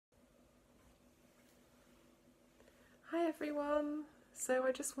Hi everyone! So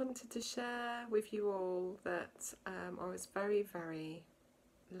I just wanted to share with you all that I was very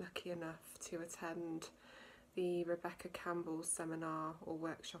lucky enough to attend the Rebecca Campbell seminar or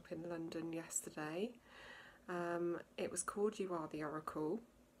workshop in London yesterday. It was called You Are the Oracle,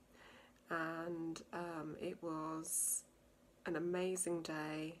 and it was an amazing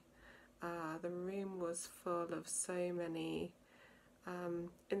day. The room was full of so many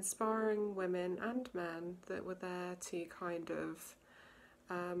inspiring women and men that were there to kind of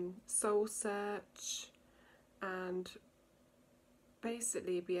soul search and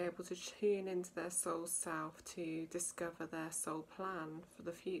basically be able to tune into their soul self to discover their soul plan for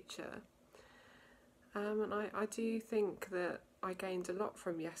the future. And I do think that I gained a lot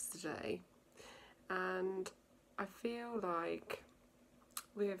from yesterday, and I feel like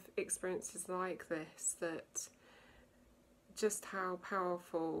with experiences like this that just how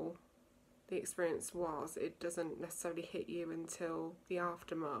powerful the experience was, it doesn't necessarily hit you until the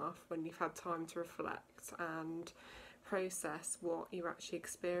aftermath, when you've had time to reflect and process what you actually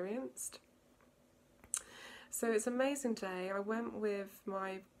experienced. So it's an amazing day. I went with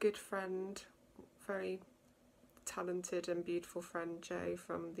my good friend, very talented and beautiful friend Jo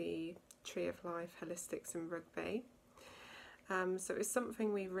from the Tree of Life Holistics in Rugby. So it was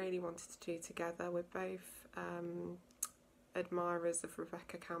something we really wanted to do together. We're both admirers of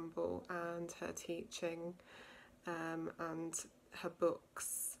Rebecca Campbell and her teaching and her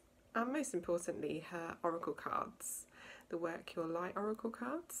books, and most importantly her oracle cards, the Work Your Light oracle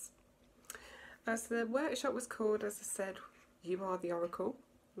cards. So the workshop was called, as I said, You Are the Oracle,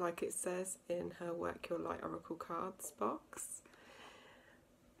 like it says in her Work Your Light oracle cards box.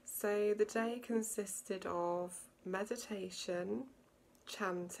 So the day consisted of meditation,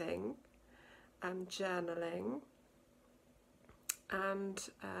 chanting and journaling, and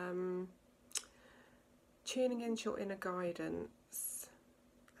tuning into your inner guidance,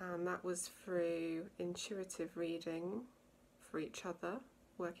 and that was through intuitive reading for each other,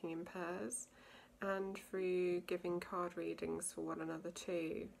 working in pairs, and through giving card readings for one another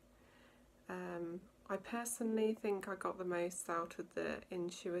too. I personally think I got the most out of the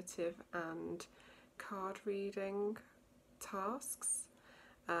intuitive and card reading tasks,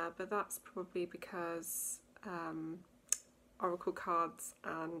 but that's probably because oracle cards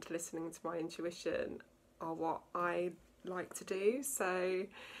and listening to my intuition are what I like to do. So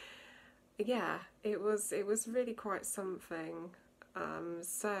yeah, it was really quite something.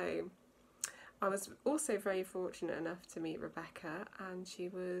 So I was also very fortunate enough to meet Rebecca, and she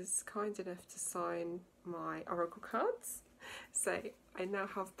was kind enough to sign my oracle cards. So I now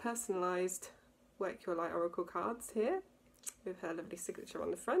have personalised Work Your Light oracle cards here with her lovely signature on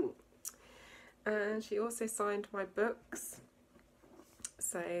the front. And she also signed my books.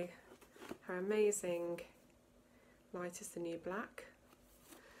 So her amazing Light is the New Black.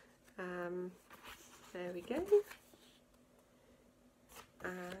 There we go.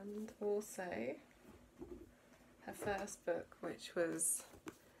 And also her first book, which was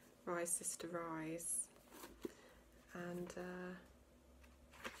Rise Sister Rise. And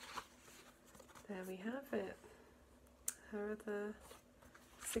there we have it. Her other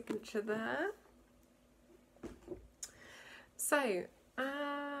signature there. So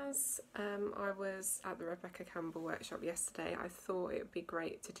as I was at the Rebecca Campbell workshop yesterday, I thought it would be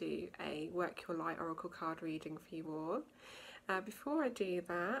great to do a Work Your Light oracle card reading for you all. Before I do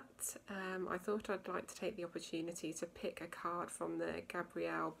that, I thought I'd like to take the opportunity to pick a card from the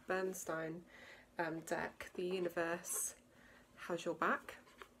Gabrielle Bernstein deck, The Universe Has Your Back.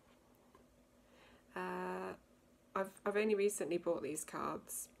 I've only recently bought these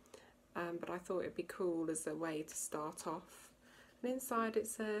cards, but I thought it'd be cool as a way to start off. And inside it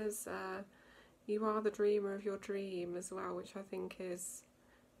says, you are the dreamer of your dream as well, which I think is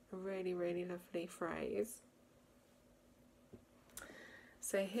a really lovely phrase.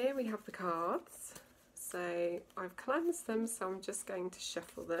 So here we have the cards. So I've cleansed them, so I'm just going to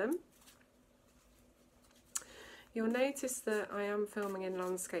shuffle them. You'll notice that I am filming in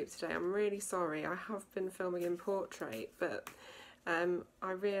landscape today. I'm really sorry. I have been filming in portrait, but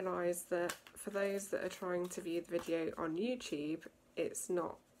I realise that for those that are trying to view the video on YouTube, it's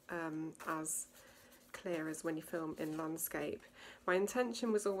not as clear as when you film in landscape. My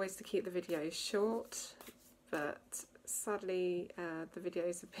intention was always to keep the videos short, but sadly the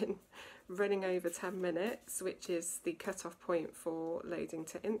videos have been running over 10 minutes, which is the cut-off point for loading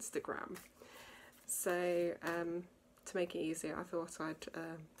to Instagram. So to make it easier, I thought I'd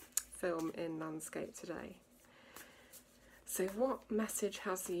film in landscape today. So what message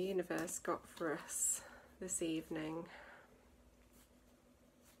has the universe got for us this evening?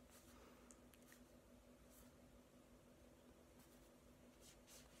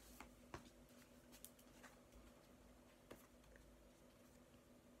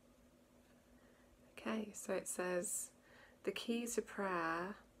 Okay, so it says the key to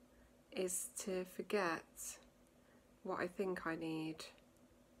prayer is to forget what I think I need.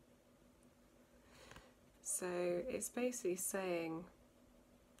 So it's basically saying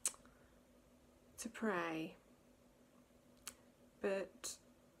to pray, but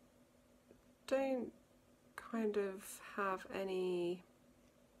don't kind of have any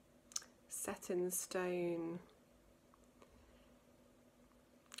set in stone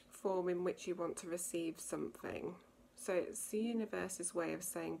form in which you want to receive something. So it's the universe's way of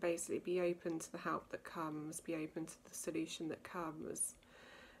saying basically be open to the help that comes, be open to the solution that comes.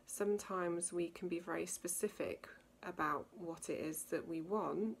 Sometimes we can be very specific about what it is that we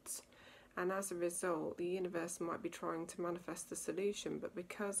want, and as a result the universe might be trying to manifest the solution, but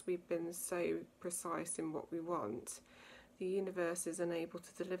because we've been so precise in what we want, the universe is unable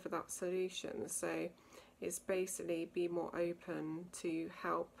to deliver that solution. So it's basically be more open to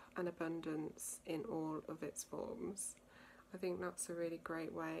help and abundance in all of its forms. I think that's a really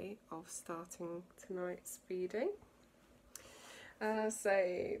great way of starting tonight's reading.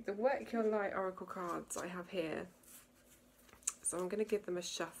 So the Work Your Light Oracle cards I have here. So I'm going to give them a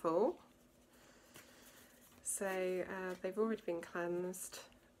shuffle. So they've already been cleansed.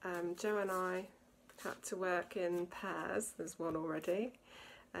 Joe and I had to work in pairs, there's one already,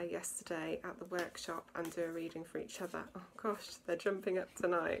 yesterday at the workshop and do a reading for each other. Oh gosh, they're jumping up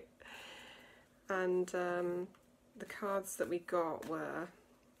tonight. And the cards that we got were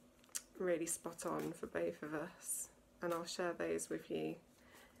really spot on for both of us, and I'll share those with you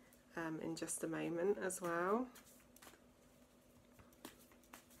in just a moment as well.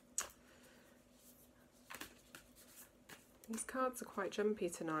 These cards are quite jumpy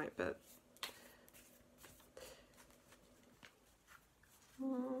tonight, but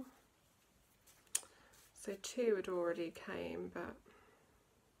so 2 had already came, but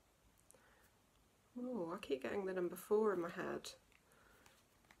I keep getting the number 4 in my head.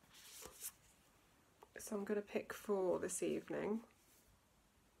 So I'm going to pick 4 this evening.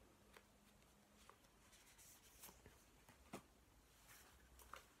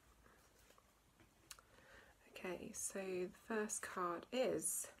 Okay, so the first card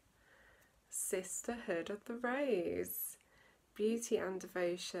is Sisterhood of the Rose. Beauty and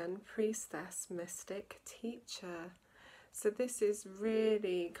devotion, priestess, mystic, teacher. So this is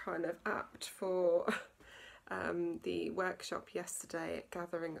really kind of apt for the workshop yesterday at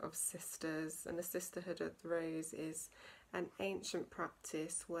Gathering of Sisters. And the Sisterhood of the Rose is an ancient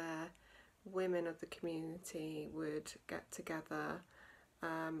practice where women of the community would get together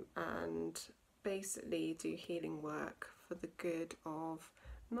and basically do healing work for the good of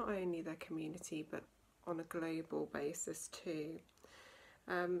not only their community but on a global basis too.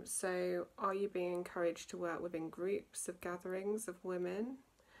 So are you being encouraged to work within groups of gatherings of women?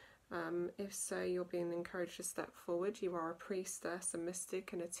 If so, you're being encouraged to step forward. You are a priestess, a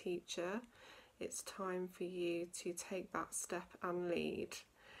mystic and a teacher. It's time for you to take that step and lead.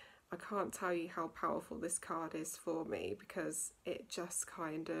 I can't tell you how powerful this card is for me, because it just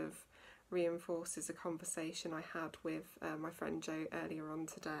kind of reinforces a conversation I had with my friend Jo earlier on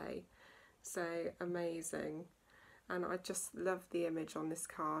today. So amazing. And I just love the image on this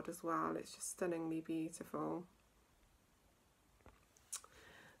card as well. It's just stunningly beautiful.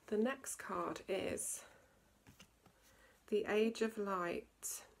 The next card is the Age of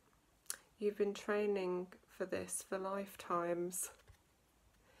Light. You've been training for this for lifetimes.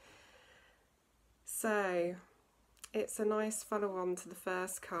 So it's a nice follow-on to the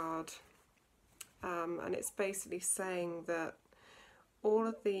first card. And it's basically saying that all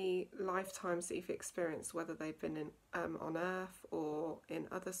of the lifetimes that you've experienced, whether they've been in, on Earth or in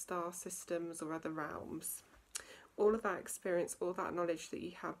other star systems or other realms, all of that experience, all that knowledge that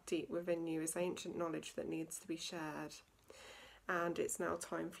you have deep within you is ancient knowledge that needs to be shared. And it's now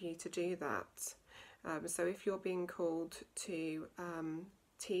time for you to do that. So if you're being called to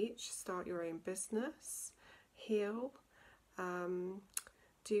teach, start your own business, heal,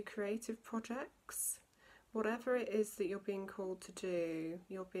 do creative projects, whatever it is that you're being called to do,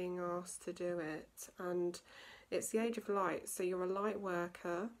 you're being asked to do it. And it's the Age of Light, so you're a light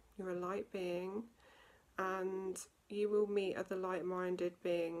worker, you're a light being, and you will meet other like-minded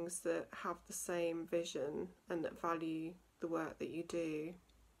beings that have the same vision and that value the work that you do.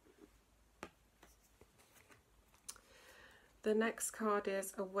 The next card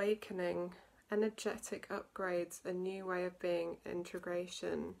is Awakening, energetic upgrades, a new way of being,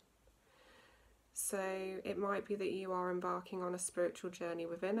 integration. So it might be that you are embarking on a spiritual journey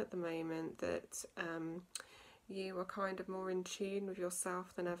within at the moment, that you are kind of more in tune with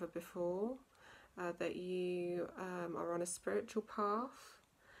yourself than ever before, that you are on a spiritual path,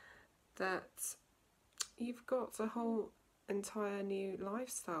 that you've got a whole entire new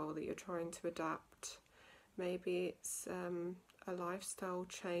lifestyle that you're trying to adapt. Maybe it's a lifestyle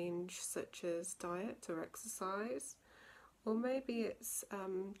change such as diet or exercise, or maybe it's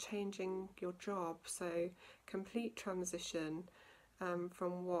changing your job, so complete transition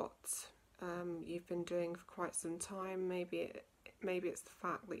from what you've been doing for quite some time. Maybe it's the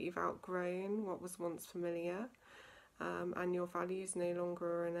fact that you've outgrown what was once familiar, and your values no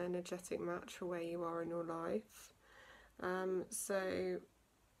longer are an energetic match for where you are in your life. So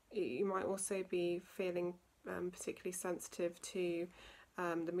you might also be feeling particularly sensitive to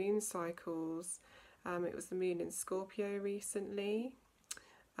the moon cycles. It was the moon in Scorpio recently,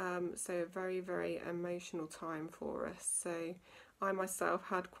 so a very, very emotional time for us. So I myself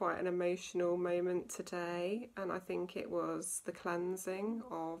had quite an emotional moment today, and I think it was the cleansing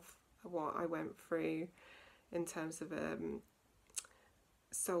of what I went through in terms of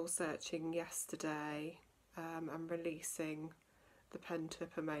soul searching yesterday, and releasing the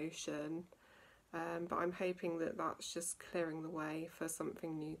pent-up emotion. But I'm hoping that that's just clearing the way for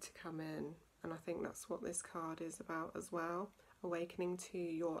something new to come in. And I think that's what this card is about as well, awakening to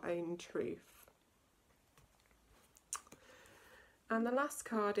your own truth. And the last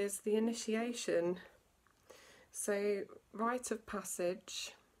card is the initiation. So, rite of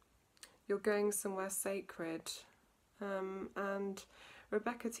passage, you're going somewhere sacred. And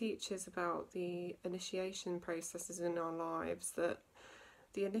Rebecca teaches about the initiation processes in our lives, that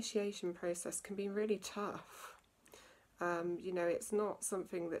the initiation process can be really tough. You know, it's not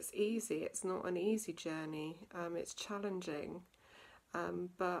something that's easy, it's not an easy journey, it's challenging,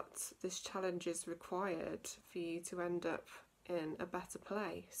 but this challenge is required for you to end up in a better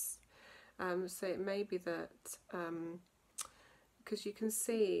place. So it may be that, because you can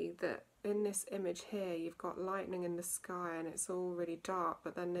see that in this image here, you've got lightning in the sky and it's all really dark,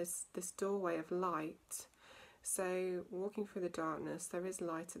 but then there's this doorway of light. So walking through the darkness, there is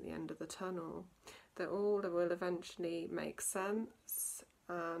light at the end of the tunnel, that all will eventually make sense,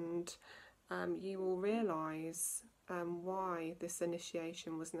 and you will realise why this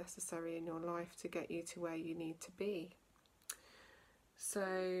initiation was necessary in your life to get you to where you need to be.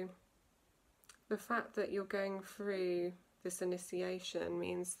 So the fact that you're going through this initiation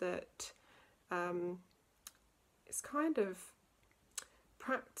means that it's kind of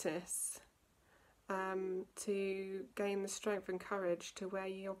practice to gain the strength and courage to where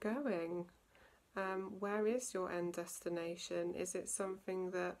you're going. Where is your end destination? Is it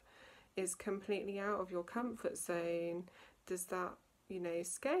something that is completely out of your comfort zone? Does that,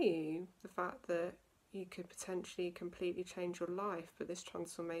 scare you? The fact that you could potentially completely change your life, but this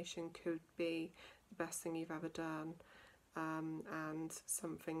transformation could be the best thing you've ever done, and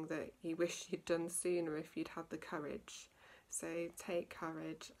something that you wish you'd done sooner if you'd had the courage. So take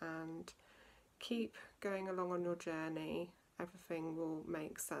courage and keep going along on your journey. Everything will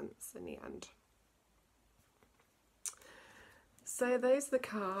make sense in the end. So those are the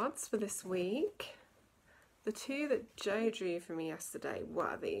cards for this week. The two that Joe drew for me yesterday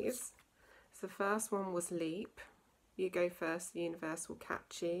were these. So the first one was leap. You go first, the universe will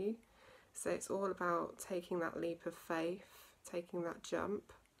catch you. So it's all about taking that leap of faith, taking that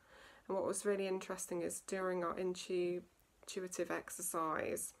jump. And what was really interesting is during our intuitive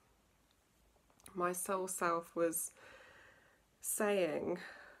exercise, my soul self was saying,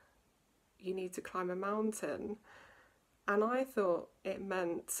 you need to climb a mountain. And I thought it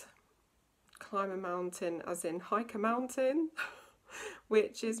meant climb a mountain as in hike a mountain,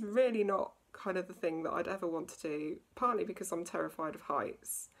 which is really not kind of the thing that I'd ever want to do, partly because I'm terrified of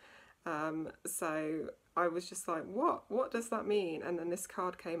heights. So I was just like, what does that mean? And then this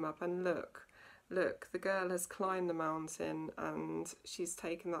card came up, and look, the girl has climbed the mountain and she's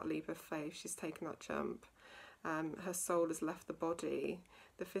taken that leap of faith, she's taken that jump. Her soul has left the body.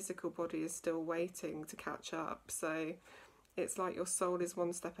 The physical body is still waiting to catch up. So it's like your soul is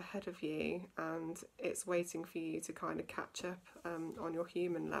one step ahead of you and it's waiting for you to kind of catch up on your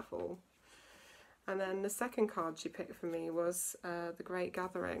human level. And then the second card she picked for me was the Great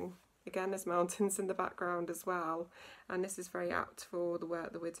Gathering. Again, there's mountains in the background as well, and this is very apt for the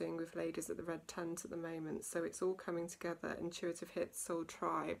work that we're doing with ladies at the Red Tent at the moment. So it's all coming together, Intuitive Hits, Soul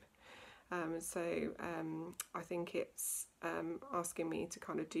Tribe. So I think it's asking me to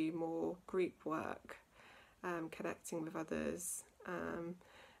kind of do more group work, connecting with others,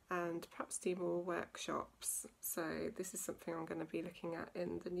 and perhaps do more workshops. So this is something I'm going to be looking at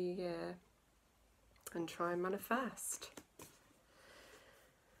in the new year and try and manifest.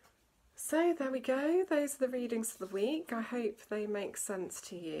 So there we go, those are the readings for the week. I hope they make sense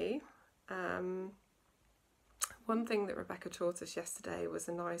to you. One thing that Rebecca taught us yesterday was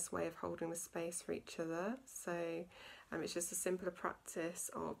a nice way of holding the space for each other. So it's just a simpler practice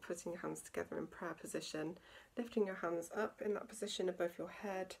of putting your hands together in prayer position, lifting your hands up in that position above your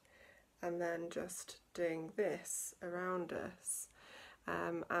head, and then just doing this around us.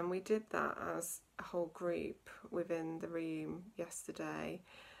 And we did that as a whole group within the room yesterday.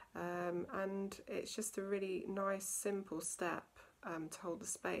 And it's just a really nice, simple step to hold the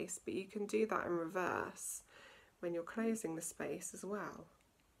space. But you can do that in reverse when you're closing the space as well.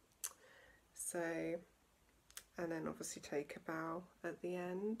 So, and then obviously take a bow at the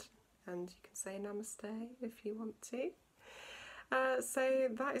end, and you can say namaste if you want to. So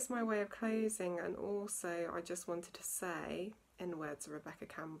that is my way of closing, and also I just wanted to say, in the words of Rebecca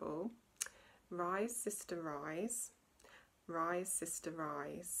Campbell, rise sister rise, rise sister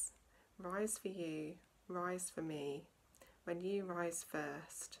rise, rise for you, rise for me. When you rise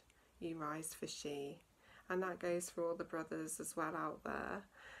first, you rise for she. And that goes for all the brothers as well out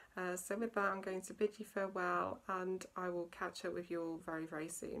there. So with that, I'm going to bid you farewell, and I will catch up with you all very, very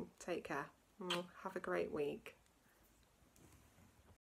soon. Take care. Have a great week.